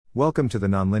Welcome to the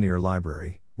Nonlinear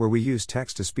Library, where we use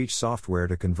text-to-speech software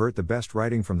to convert the best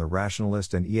writing from the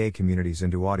rationalist and EA communities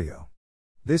into audio.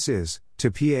 This is To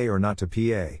PA or Not to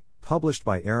PA, published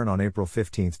by eirine on April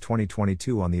 15,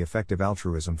 2022 on the Effective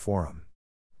Altruism Forum.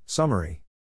 Summary.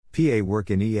 PA work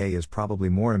in EA is probably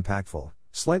more impactful,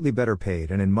 slightly better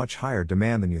paid and in much higher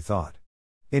demand than you thought.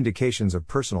 Indications of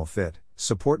personal fit: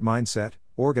 support mindset,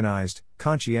 organized,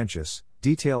 conscientious,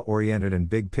 detail-oriented and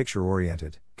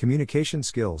big-picture-oriented, communication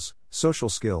skills, social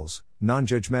skills,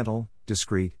 non-judgmental,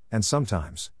 discreet, and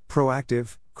sometimes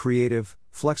proactive, creative,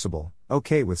 flexible,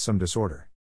 okay with some disorder.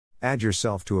 Add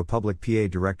yourself to a public PA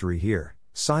directory here,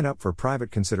 sign up for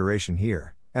private consideration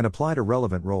here, and apply to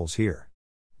relevant roles here.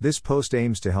 This post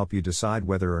aims to help you decide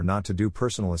whether or not to do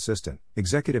personal assistant,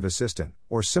 executive assistant,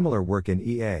 or similar work in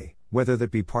EA, whether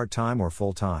that be part-time or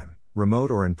full-time,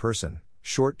 remote or in person,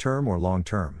 short-term or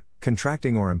long-term,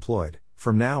 contracting or employed.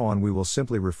 From now on we will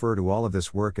simply refer to all of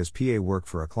this work as PA work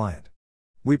for a client.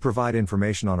 We provide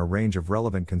information on a range of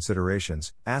relevant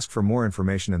considerations, ask for more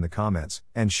information in the comments,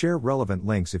 and share relevant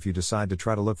links if you decide to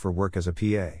try to look for work as a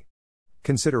PA.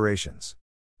 Considerations.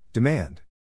 Demand.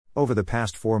 Over the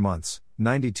past 4 months,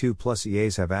 92 plus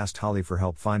EAs have asked Holly for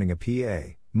help finding a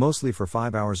PA, mostly for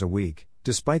 5 hours a week,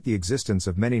 despite the existence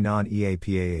of many non-EA PA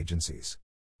agencies.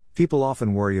 People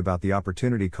often worry about the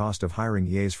opportunity cost of hiring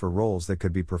EAs for roles that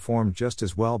could be performed just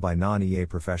as well by non-EA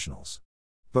professionals.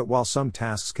 But while some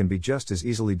tasks can be just as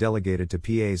easily delegated to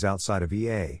PAs outside of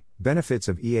EA, benefits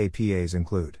of EA PAs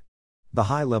include the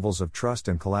high levels of trust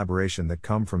and collaboration that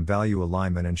come from value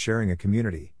alignment and sharing a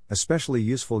community, especially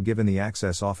useful given the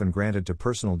access often granted to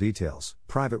personal details,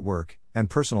 private work, and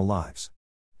personal lives.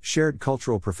 Shared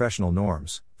cultural professional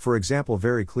norms, for example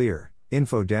very clear,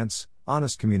 info-dense,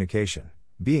 honest communication.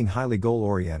 Being highly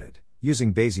goal-oriented,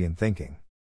 using Bayesian thinking.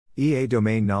 EA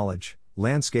domain knowledge,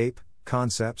 landscape,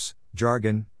 concepts,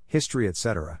 jargon, history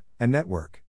etc., and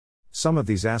network. Some of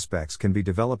these aspects can be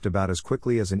developed about as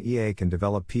quickly as an EA can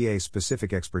develop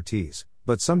PA-specific expertise,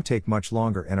 but some take much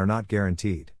longer and are not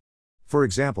guaranteed. For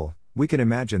example, we can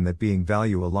imagine that being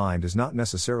value-aligned is not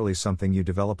necessarily something you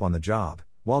develop on the job,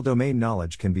 while domain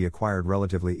knowledge can be acquired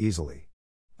relatively easily.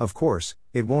 Of course,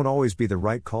 it won't always be the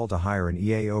right call to hire an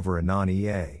EA over a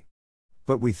non-EA.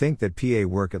 But we think that PA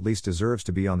work at least deserves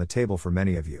to be on the table for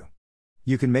many of you.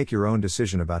 You can make your own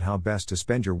decision about how best to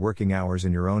spend your working hours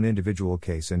in your own individual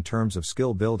case in terms of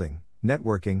skill building,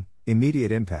 networking,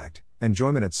 immediate impact,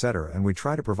 enjoyment etc., and we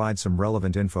try to provide some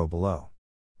relevant info below.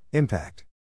 Impact.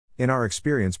 In our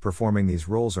experience performing these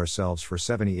roles ourselves for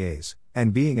 7 EAs,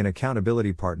 and being an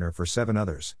accountability partner for 7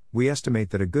 others, we estimate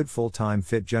that a good full-time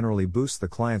fit generally boosts the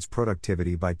client's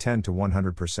productivity by 10 to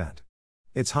 100%.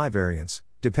 It's high variance,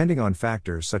 depending on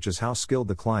factors such as how skilled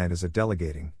the client is at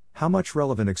delegating, how much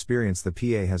relevant experience the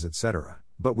PA has etc.,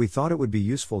 but we thought it would be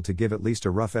useful to give at least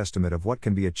a rough estimate of what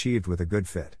can be achieved with a good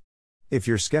fit. If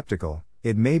you're skeptical,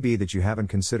 it may be that you haven't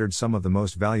considered some of the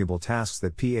most valuable tasks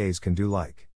that PAs can do,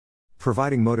 like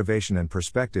providing motivation and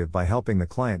perspective by helping the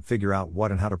client figure out what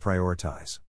and how to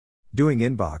prioritize. Doing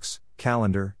inbox,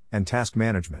 calendar, and task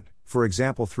management, for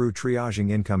example through triaging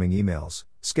incoming emails,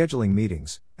 scheduling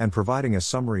meetings, and providing a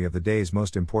summary of the day's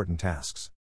most important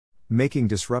tasks. Making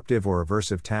disruptive or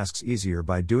aversive tasks easier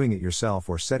by doing it yourself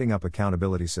or setting up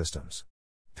accountability systems.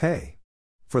 Pay.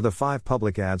 For the 5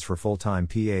 public ads for full-time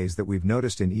PAs that we've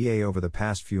noticed in EA over the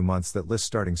past few months that list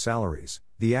starting salaries,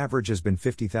 the average has been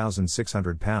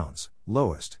 £50,600,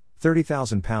 lowest,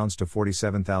 £30,000 to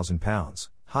 £47,000,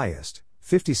 highest,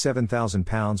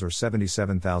 £57,000 or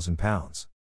 £77,000.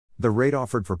 The rate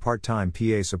offered for part-time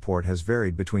PA support has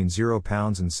varied between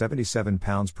 £0 and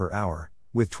 £77 per hour,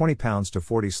 with £20 to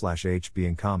 40/H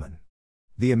being common.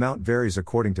 The amount varies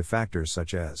according to factors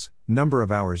such as number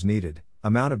of hours needed,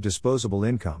 amount of disposable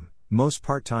income, most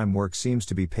part-time work seems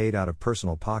to be paid out of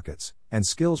personal pockets, and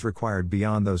skills required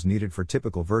beyond those needed for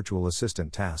typical virtual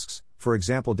assistant tasks, for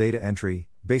example data entry,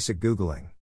 basic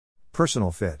Googling.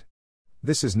 Personal fit.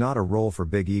 This is not a role for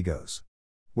big egos.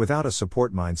 Without a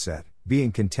support mindset,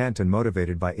 being content and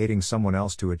motivated by aiding someone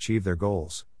else to achieve their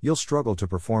goals, you'll struggle to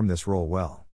perform this role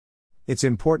well. It's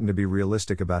important to be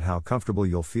realistic about how comfortable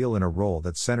you'll feel in a role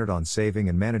that's centered on saving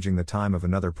and managing the time of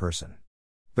another person.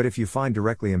 But if you find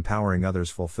directly empowering others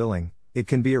fulfilling, it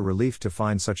can be a relief to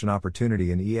find such an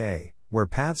opportunity in EA, where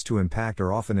paths to impact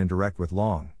are often indirect with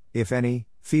long, if any,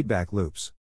 feedback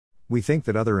loops. We think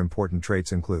that other important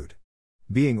traits include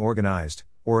being organized,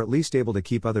 or at least able to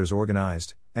keep others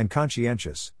organized, and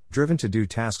conscientious, driven to do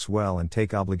tasks well and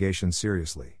take obligations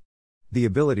seriously. The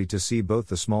ability to see both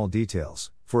the small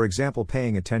details, for example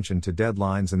paying attention to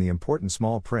deadlines and the important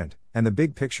small print, and the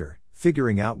big picture,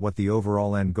 figuring out what the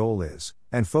overall end goal is,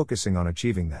 and focusing on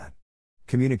achieving that.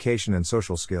 Communication and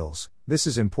social skills. This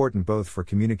is important both for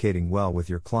communicating well with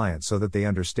your client so that they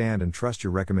understand and trust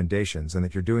your recommendations and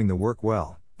that you're doing the work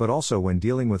well, but also when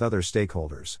dealing with other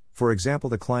stakeholders, for example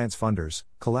the client's funders,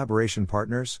 collaboration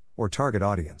partners, or target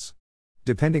audience.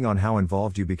 Depending on how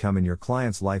involved you become in your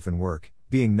client's life and work,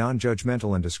 being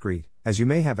non-judgmental and discreet, as you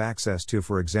may have access to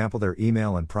for example their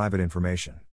email and private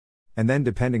information. And then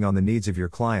depending on the needs of your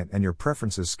client and your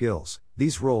preferences skills,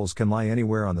 these roles can lie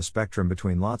anywhere on the spectrum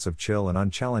between lots of chill and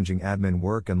unchallenging admin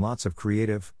work and lots of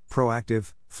creative,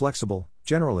 proactive, flexible,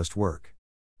 generalist work.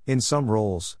 In some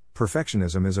roles,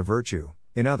 perfectionism is a virtue.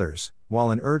 In others, while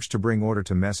an urge to bring order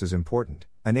to mess is important,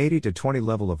 an 80 to 20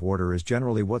 level of order is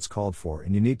generally what's called for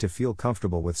and you need to feel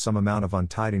comfortable with some amount of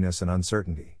untidiness and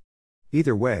uncertainty.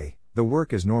 Either way, the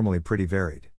work is normally pretty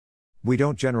varied. We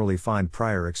don't generally find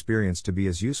prior experience to be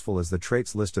as useful as the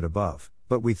traits listed above,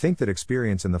 but we think that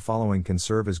experience in the following can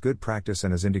serve as good practice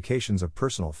and as indications of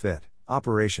personal fit: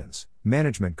 operations,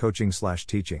 management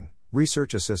coaching/teaching,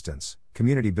 research assistance,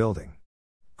 community building.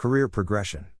 Career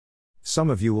progression.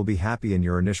 Some of you will be happy in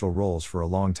your initial roles for a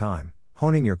long time,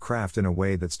 honing your craft in a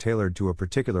way that's tailored to a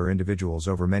particular individual's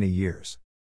over many years.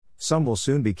 Some will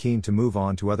soon be keen to move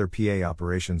on to other PA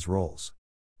operations roles.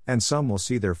 And some will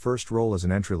see their first role as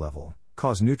an entry-level,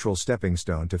 cause-neutral stepping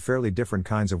stone to fairly different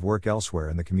kinds of work elsewhere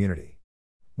in the community.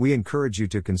 We encourage you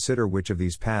to consider which of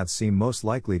these paths seem most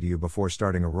likely to you before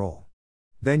starting a role.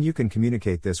 Then you can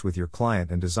communicate this with your client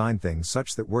and design things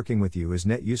such that working with you is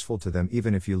net useful to them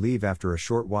even if you leave after a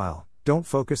short while. Don't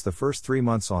focus the first 3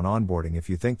 months on onboarding if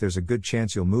you think there's a good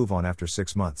chance you'll move on after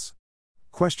 6 months.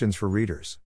 Questions for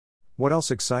readers. What else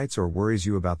excites or worries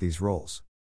you about these roles?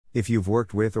 If you've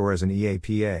worked with or as an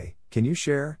EAPA, can you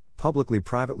share, publicly,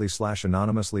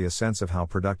 privately/anonymously, a sense of how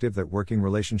productive that working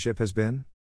relationship has been?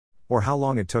 Or how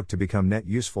long it took to become net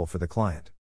useful for the client?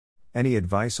 Any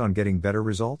advice on getting better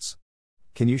results?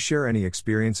 Can you share any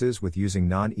experiences with using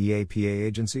non-EAPA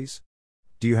agencies?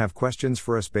 Do you have questions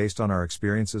for us based on our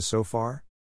experiences so far?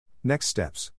 Next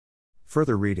steps.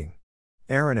 Further reading.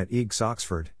 Erin at EGS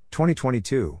Oxford,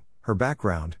 2022, her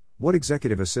background, what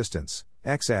executive assistants,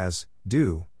 XAS,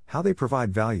 do, how they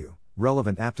provide value,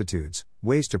 relevant aptitudes,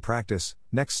 ways to practice,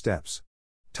 next steps.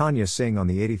 Tanya Singh on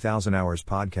the 80,000 Hours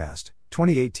podcast,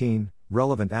 2018,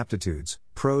 relevant aptitudes,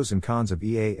 pros and cons of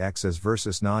EAXAS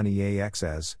versus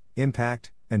non-EAXAS,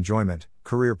 impact, enjoyment,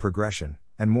 career progression,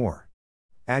 and more.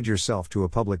 Add yourself to a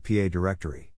public PA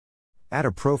directory. Add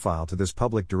a profile to this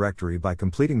public directory by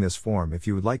completing this form if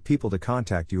you would like people to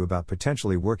contact you about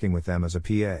potentially working with them as a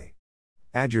PA.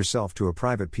 Add yourself to a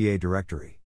private PA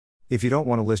directory. If you don't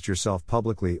want to list yourself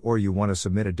publicly or you want to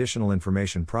submit additional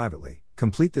information privately,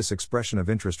 complete this expression of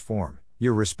interest form.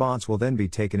 Your response will then be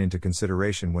taken into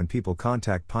consideration when people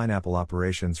contact Pineapple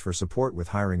Operations for support with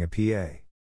hiring a PA.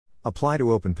 Apply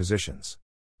to open positions.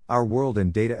 Our World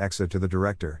in Data EXA to the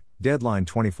Director, deadline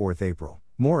 24th April,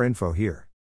 more info here.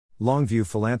 Longview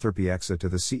Philanthropy EXA to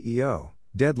the CEO,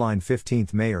 deadline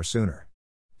 15th May or sooner.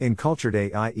 In Cultured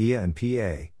AI EA and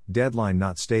PA, deadline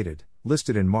not stated,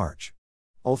 listed in March.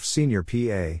 ULF Senior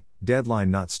PA,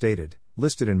 deadline not stated,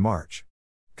 listed in March.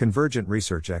 Convergent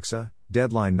Research EXA,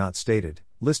 deadline not stated,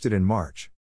 listed in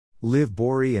March. Liv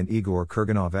Bory and Igor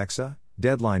Kurganov EXA,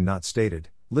 deadline not stated,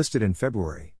 listed in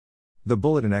February. The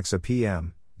Bulletin EXA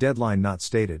PM, deadline not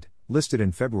stated, listed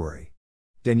in February.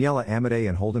 Daniela Amadei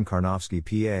and Holden Karnofsky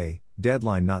PA,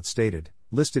 deadline not stated,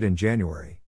 listed in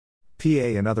January. PA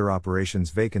and other operations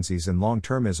vacancies and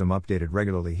long-termism updated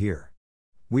regularly here.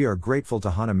 We are grateful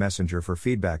to Hana Messenger for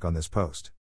feedback on this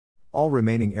post. All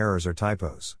remaining errors are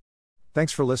typos.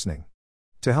 Thanks for listening.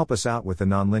 To help us out with the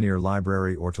Nonlinear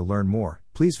Library or to learn more,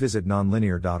 please visit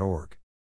nonlinear.org.